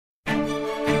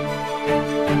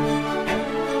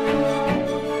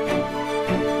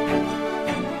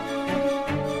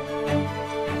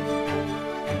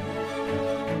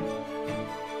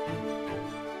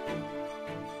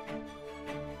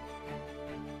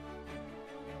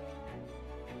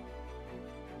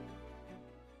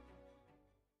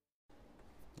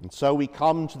And so we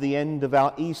come to the end of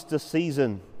our Easter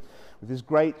season with this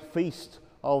great feast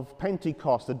of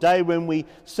Pentecost, a day when we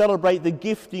celebrate the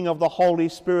gifting of the Holy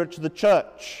Spirit to the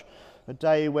church, a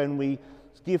day when we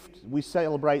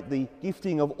celebrate the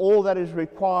gifting of all that is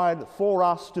required for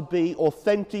us to be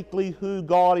authentically who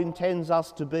God intends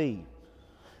us to be.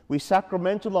 We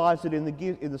sacramentalize it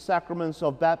in the sacraments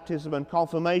of baptism and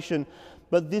confirmation,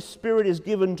 but this Spirit is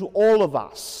given to all of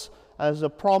us as a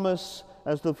promise,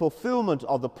 as the fulfilment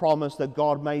of the promise that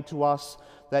God made to us,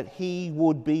 that He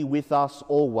would be with us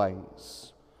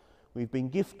always. We've been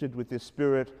gifted with this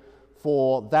Spirit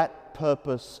for that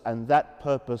purpose and that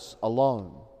purpose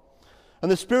alone.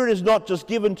 And the Spirit is not just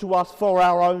given to us for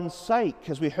our own sake.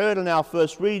 As we heard in our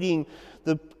first reading,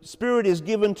 the Spirit is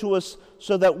given to us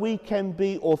so that we can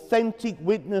be authentic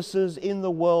witnesses in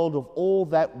the world of all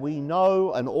that we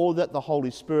know and all that the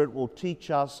Holy Spirit will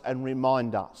teach us and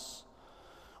remind us.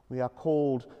 We are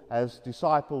called as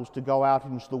disciples to go out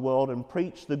into the world and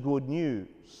preach the good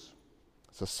news.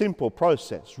 It's a simple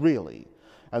process, really.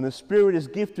 And the Spirit is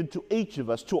gifted to each of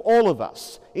us, to all of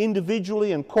us,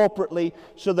 individually and corporately,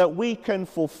 so that we can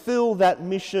fulfill that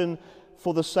mission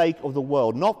for the sake of the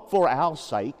world. Not for our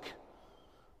sake,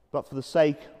 but for the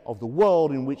sake of the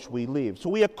world in which we live. So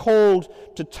we are called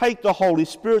to take the Holy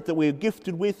Spirit that we are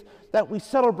gifted with, that we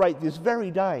celebrate this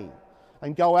very day,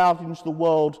 and go out into the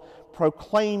world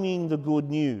proclaiming the good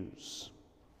news.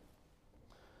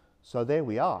 So there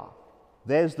we are.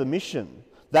 There's the mission.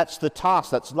 That's the task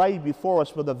that's laid before us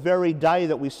for the very day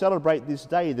that we celebrate this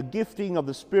day, the gifting of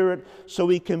the Spirit, so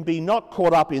we can be not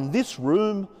caught up in this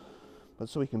room, but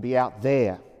so we can be out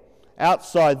there,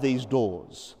 outside these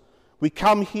doors. We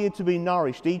come here to be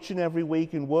nourished each and every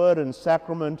week in word and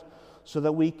sacrament, so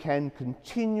that we can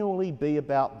continually be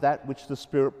about that which the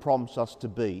Spirit prompts us to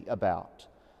be about,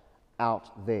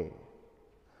 out there.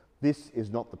 This is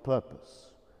not the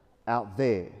purpose. Out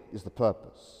there is the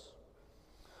purpose.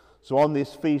 So on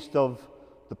this feast of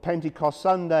the Pentecost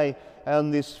Sunday,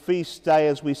 and this feast day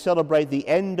as we celebrate the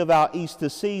end of our Easter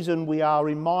season, we are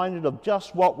reminded of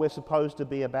just what we're supposed to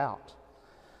be about.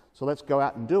 So let's go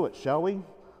out and do it, shall we?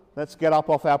 Let's get up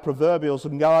off our proverbials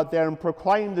and go out there and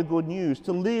proclaim the good news,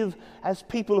 to live as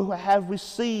people who have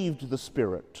received the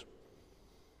Spirit,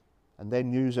 and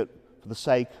then use it for the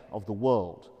sake of the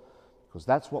world, because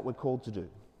that's what we're called to do.